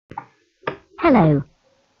Hello.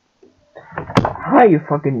 Hi, you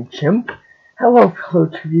fucking chimp. Hello, fellow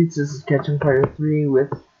tributes. This is Catching Part 3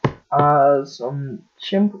 with, some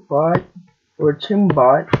Chimbot, or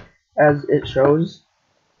Chimbot, as it shows.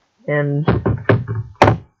 And,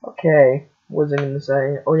 okay, what was I gonna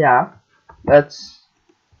say? Oh yeah, let's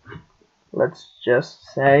just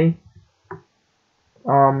say,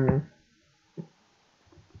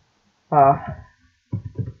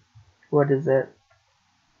 what is it?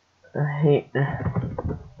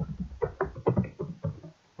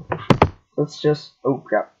 Let's just, oh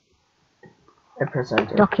crap, I press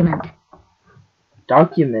enter. Document.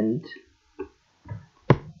 Document.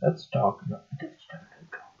 Let's document.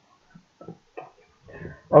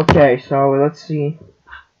 Okay, so let's see.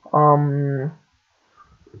 What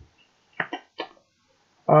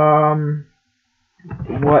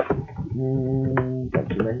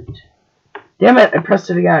document? Damn it! I pressed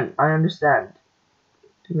it again. I understand.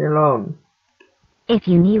 Leave me alone. If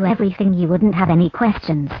you knew everything, you wouldn't have any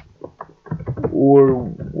questions. Or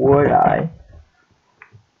would I?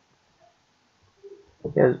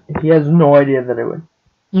 He has no idea that I would.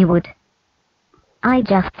 You would. I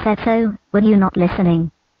just said so. Were you not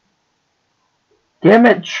listening? Damn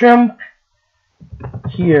it, chimp!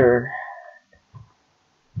 Here.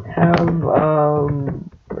 Have,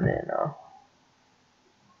 banana.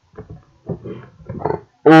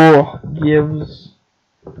 Oh, gives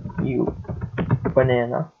you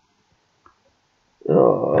banana.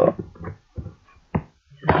 Oh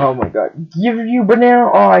my god. Give you banana?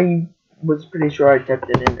 Oh, I was pretty sure I typed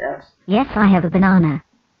it in S. Yes, I have a banana.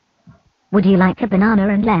 Would you like a banana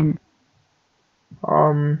and Len?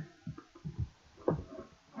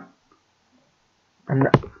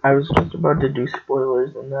 I was just about to do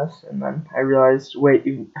spoilers in this, and then I realized, wait,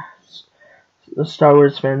 the Star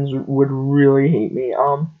Wars fans would really hate me.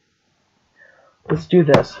 Let's do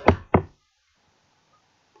this.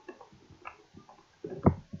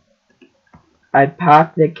 I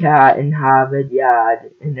packed the cat in Harvard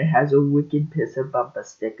Yard, and it has a wicked piss of bumper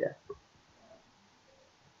sticker.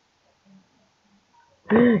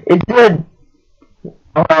 It did!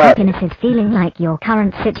 Happiness is feeling like your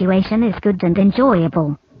current situation is good and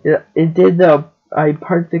enjoyable. Yeah, it did the I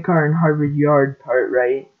parked the car in Harvard Yard part,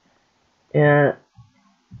 right? And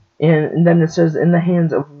then it says in the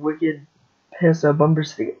hands of wicked pissa bumper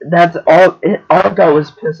sticker. That's all all I got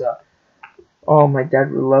was pissa. Oh, my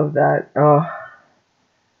dad would love that. Oh.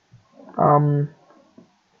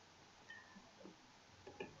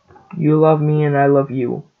 You love me and I love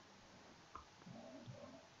you.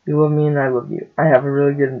 You love me and I love you. I have a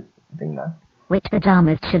really good thing now. Which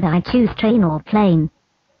pajamas should I choose, train or plane?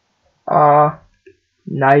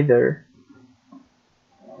 Neither.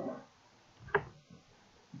 I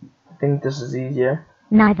think this is easier.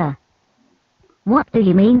 Neither. What do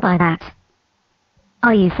you mean by that?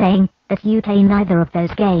 Are you saying that you play neither of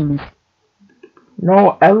those games?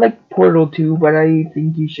 No, I like Portal 2, but I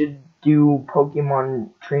think you should do Pokemon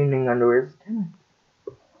training underwear.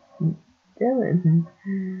 Damn it.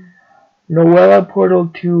 Noella Portal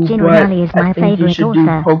 2, Gina but Raleigh is my I think you favorite should do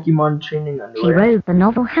author. Pokemon training underwear. She wrote the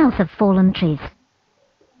novel House of Fallen Trees.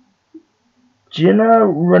 Gina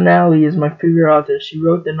Raleigh is my favorite author. She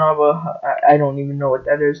wrote the novel. I don't even know what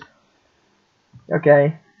that is.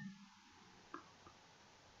 Okay.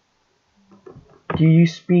 Do you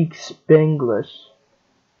speak Spanglish?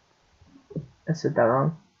 I said that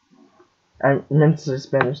wrong. I meant to say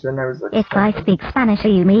Spanish, then I was like... If I speak Spanish,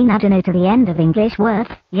 you mean add an O to the end of English words?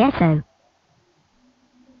 Yes, oh.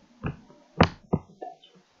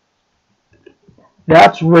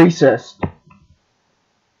 That's racist.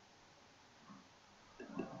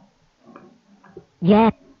 Yeah.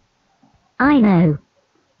 I know.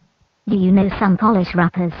 Do you know some Polish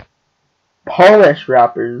rappers? Polish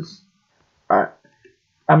rappers?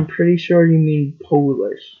 I'm pretty sure you mean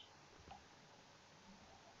Polish.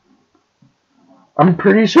 I'm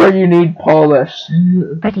pretty sure you need Polish.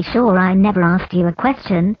 Pretty sure I never asked you a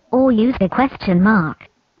question, or used a question mark.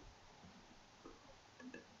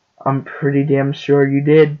 I'm pretty damn sure you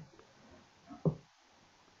did.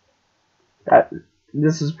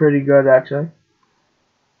 This is pretty good, actually.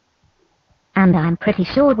 And I'm pretty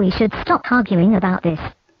sure we should stop arguing about this.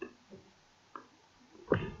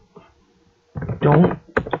 Don't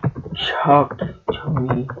talk to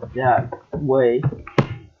me that way.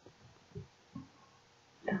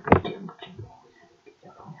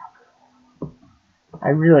 I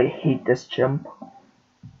really hate this chimp.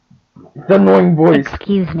 The annoying voice.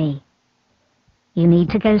 Excuse me. You need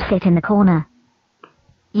to go sit in the corner.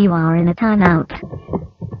 You are in a timeout.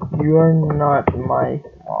 You are not my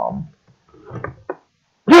mom.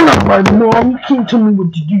 Damn not my mom. You can't tell me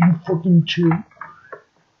what to do, you fucking chimp.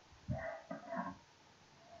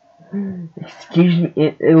 Excuse me,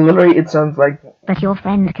 it literally, it sounds like... But your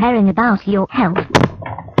friend caring about your health.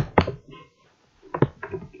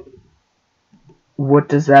 What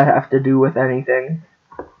does that have to do with anything?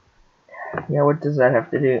 Yeah, what does that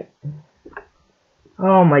have to do?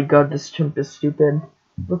 Oh my god, this chimp is stupid.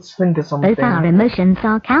 Let's think of something. Both our emotions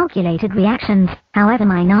are calculated reactions, however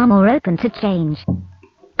minor or open to change.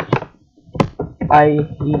 I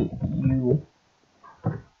hate you.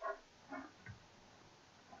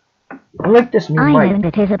 I like this new I mic. know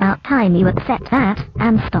it is about time you accept that,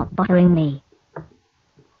 and stop bothering me.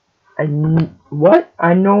 What?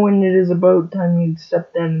 I know when it is about time you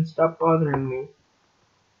accept that and stop bothering me.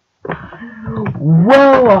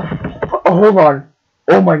 Well, hold on.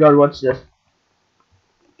 Oh my god, what's this?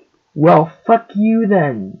 Well, fuck you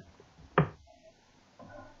then.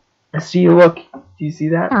 See, look. Do you see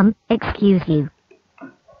that? Excuse you.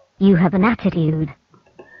 You have an attitude.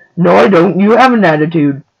 No, I don't. You have an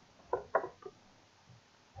attitude.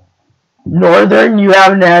 Northern, you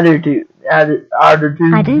have an attitude.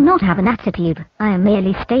 Attitude. I do not have an attitude. I am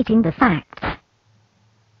merely stating the facts.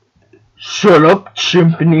 Shut up,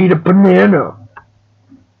 chimp, and eat a banana.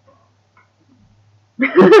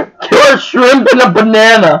 Kill a shrimp and a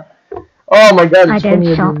banana. Oh my god, I it's don't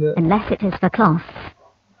funny shop doing that. unless it is for cloths.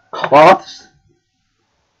 Cloths?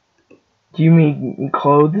 Do you mean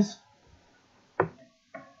clothes?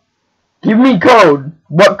 Give me code.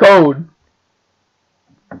 What code?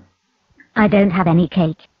 I don't have any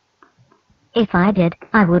cake. If I did,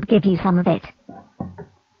 I would give you some of it.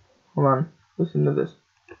 Hold on, listen to this.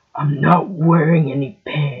 I'm not wearing any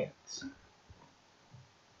pants.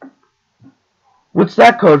 What's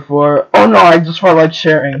that code for? Oh no, I just felt like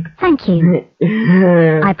sharing. Thank you.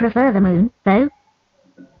 I prefer the moon, though.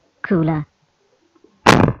 Cooler.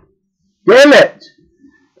 Damn it!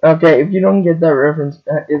 Okay, if you don't get that reference,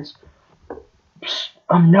 it's... Psst,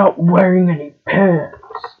 I'm not wearing any pants.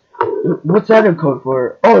 What's that a code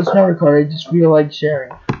for? Oh, it's not a code, I just feel like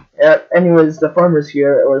sharing. Anyways, the farmer's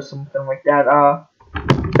here, or something like that.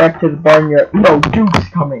 Back to the barnyard. No, Duke's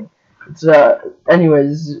coming. It's,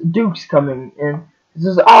 anyways, Duke's coming, and he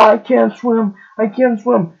says, I can't swim, I can't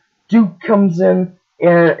swim. Duke comes in,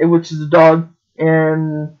 and which is a dog,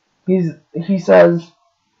 and he says,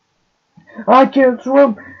 I can't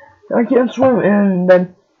swim, and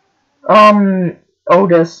then,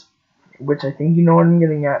 Otis, which I think you know what I'm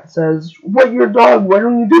getting at, says, what, your dog, why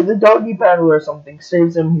don't you do the doggy paddle or something,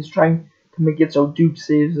 saves him. He's trying to make it so Duke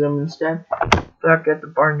saves him instead. Back at the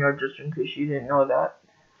barnyard, just in case you didn't know that.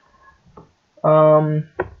 Oh,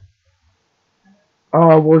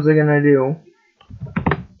 what was I gonna do?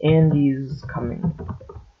 Andy's coming.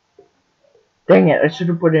 Dang it, I should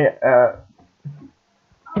have put it,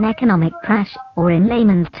 An economic crash, or in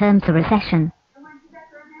layman's terms a recession.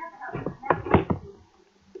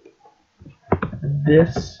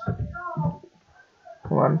 This.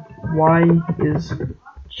 Hold on. Why is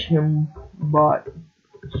Chimbot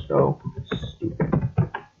so stupid?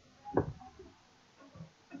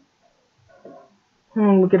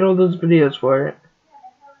 Look at all those videos for it.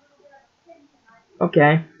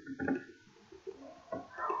 Okay.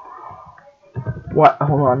 What?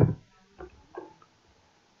 Hold on.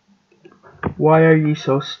 Why are you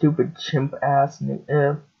so stupid, chimp ass?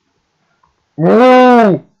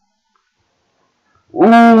 Ooh!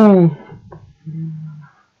 Ooh!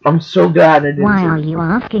 I'm so glad I didn't. Why are you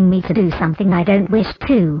asking me to do something I don't wish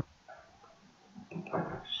to?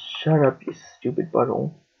 Shut up, you stupid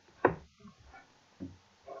butthole.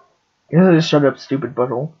 Shut up, stupid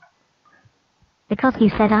butthole. Because you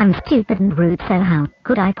said I'm stupid and rude, so how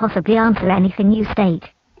could I possibly answer anything you state?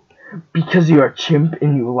 Because you're a chimp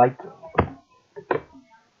and you like it.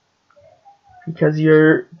 Because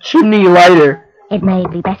you're chimney lighter. It may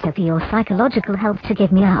be better for your psychological health to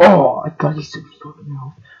give me up. Oh, I thought you said fucking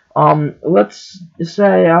health. Let's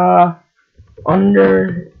say,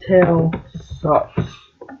 Undertale sucks.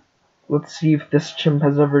 Let's see if this chimp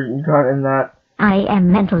has ever gotten that. I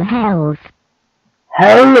am mental health.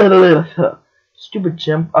 Stupid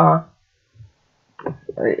chimp.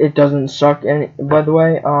 It doesn't suck. And by the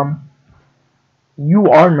way, you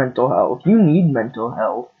are mental health. You need mental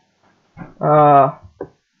health.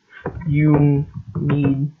 You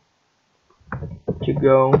need to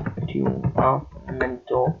go to a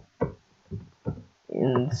mental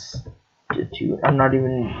institute. I'm not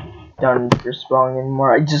even done for spelling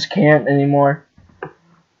anymore. I just can't anymore.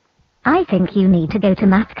 I think you need to go to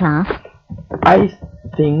math class. I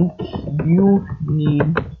think you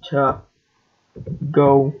need to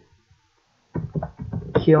go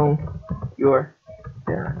kill your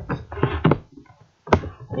parents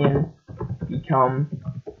and become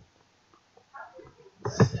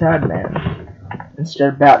Sad Man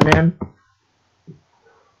instead of Batman?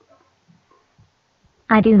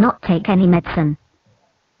 I do not take any medicine.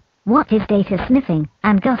 What is data sniffing,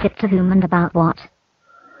 and gossip to whom and about what?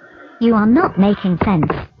 You are not making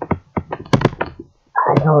sense. I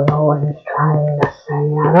don't know what he's trying to say.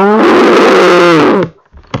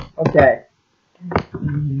 Okay.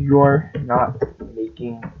 You're not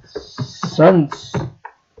making sense,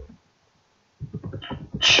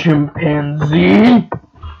 chimpanzee.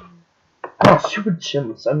 Oh, stupid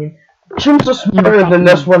chimps. I mean, chimps are smarter than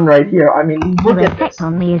this one right here. I mean, look your at this. effect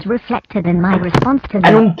on me is reflected in my response to them.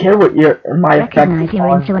 I don't care what my effect Recognize your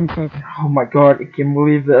on. influences. Oh my god, I can't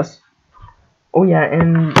believe this. Oh yeah,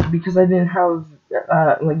 and because I didn't have,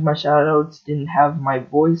 like my shoutouts didn't have my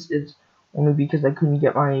voice, it's only because I couldn't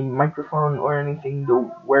get my microphone or anything to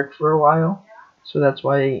work for a while. So that's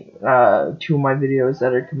why 2 of my videos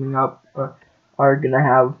that are coming up are gonna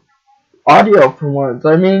have audio for once.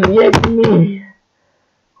 I mean, yay for me!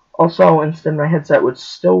 Also, instead of my headset, which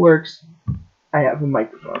still works, I have a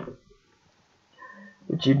microphone.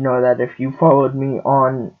 Which you'd know that if you followed me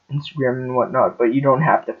on Instagram and whatnot, but you don't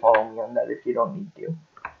have to follow me on that if you don't need to.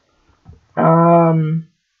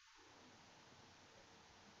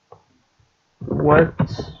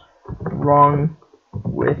 What's wrong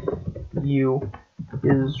with you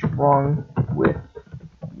is wrong with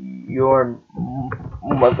your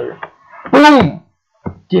mother. Boom!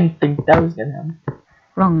 Didn't think that was gonna happen.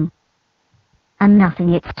 Wrong. And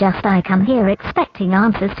nothing, it's just I come here expecting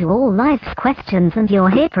answers to all life's questions and you're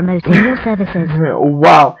here promoting your services.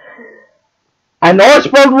 Wow. I know I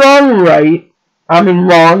spelled wrong right. I mean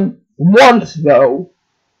wrong. Once though.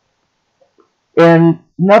 And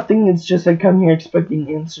nothing, it's just I come here expecting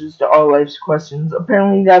answers to all life's questions.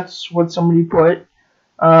 Apparently that's what somebody put.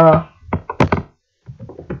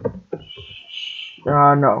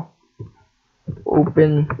 No.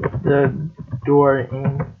 Open the door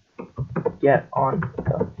and get on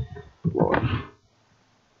the floor.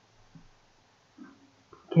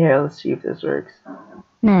 Okay, let's see if this works.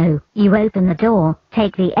 No, you open the door,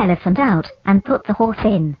 take the elephant out, and put the horse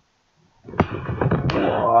in.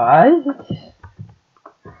 What?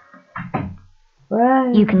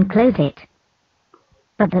 What? You can close it.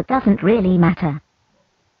 But that doesn't really matter.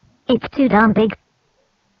 It's too darn big.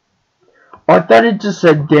 I thought it just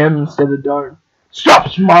said damn instead of darn. Stop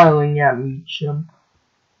smiling at me, chimp.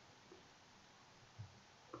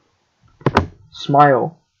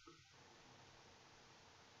 Smile.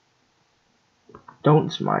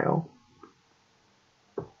 Don't smile.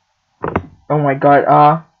 Oh my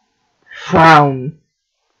god, frown.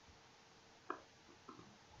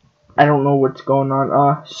 I don't know what's going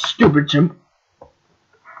on, stupid chimp.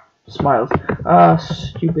 Smiles.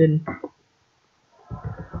 Stupid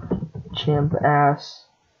chimp ass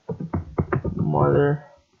mother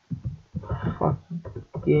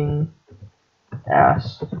fucking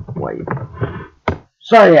ass wipe.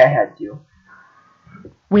 Sorry I had to.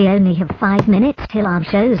 We only have 5 minutes till our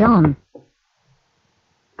show's on.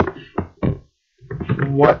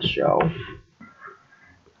 What show?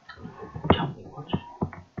 Tell me what show.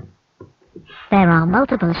 There are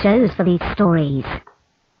multiple shows for these stories.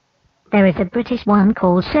 There is a British one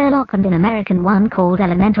called Sherlock and an American one called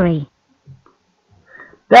Elementary.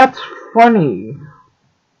 That's funny.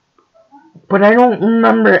 But I don't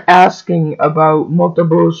remember asking about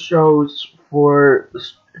multiple shows for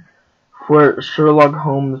Sherlock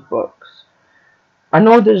Holmes books. I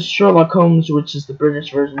know there's Sherlock Holmes, which is the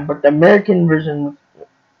British version, but the American version with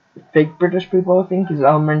fake British people, I think, is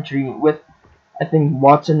Elementary, with, I think,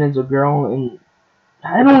 Watson is a girl, and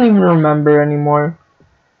I don't even remember anymore.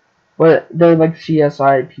 But they're like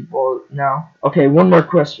CSI people now. Okay, one more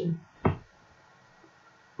question.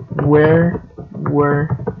 Where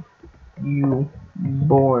were you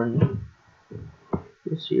born?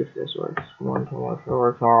 Let's see if this works.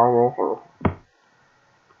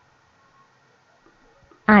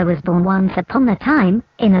 I was born once upon a time,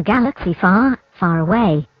 in a galaxy far, far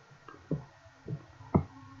away.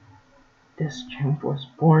 This chimp was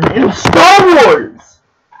born in Star Wars!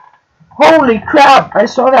 Holy crap, I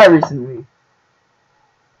saw that recently.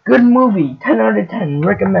 Good movie, 10 out of 10,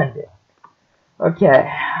 recommend it.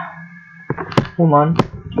 Okay. Hold on.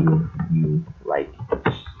 Do you like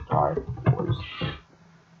Star Wars?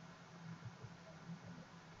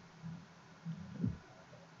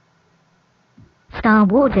 Star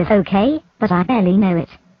Wars is okay, but I barely know it.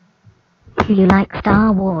 Do you like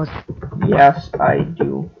Star Wars? Yes, I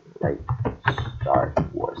do like Star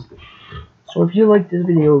Wars. So if you like this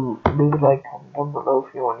video, leave a like, comment down below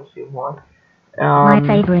if you want to see more. My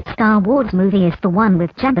favorite Star Wars movie is the one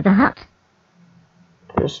with Jabba the Hutt.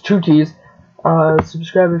 There's 2 T's.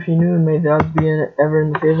 Subscribe if you're new, and may the odds be ever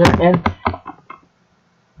in the favor.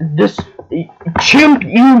 And this chimp,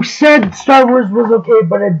 you said Star Wars was okay,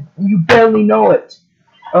 but you barely know it.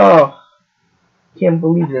 Oh, can't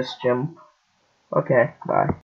believe this, chimp. Okay, bye.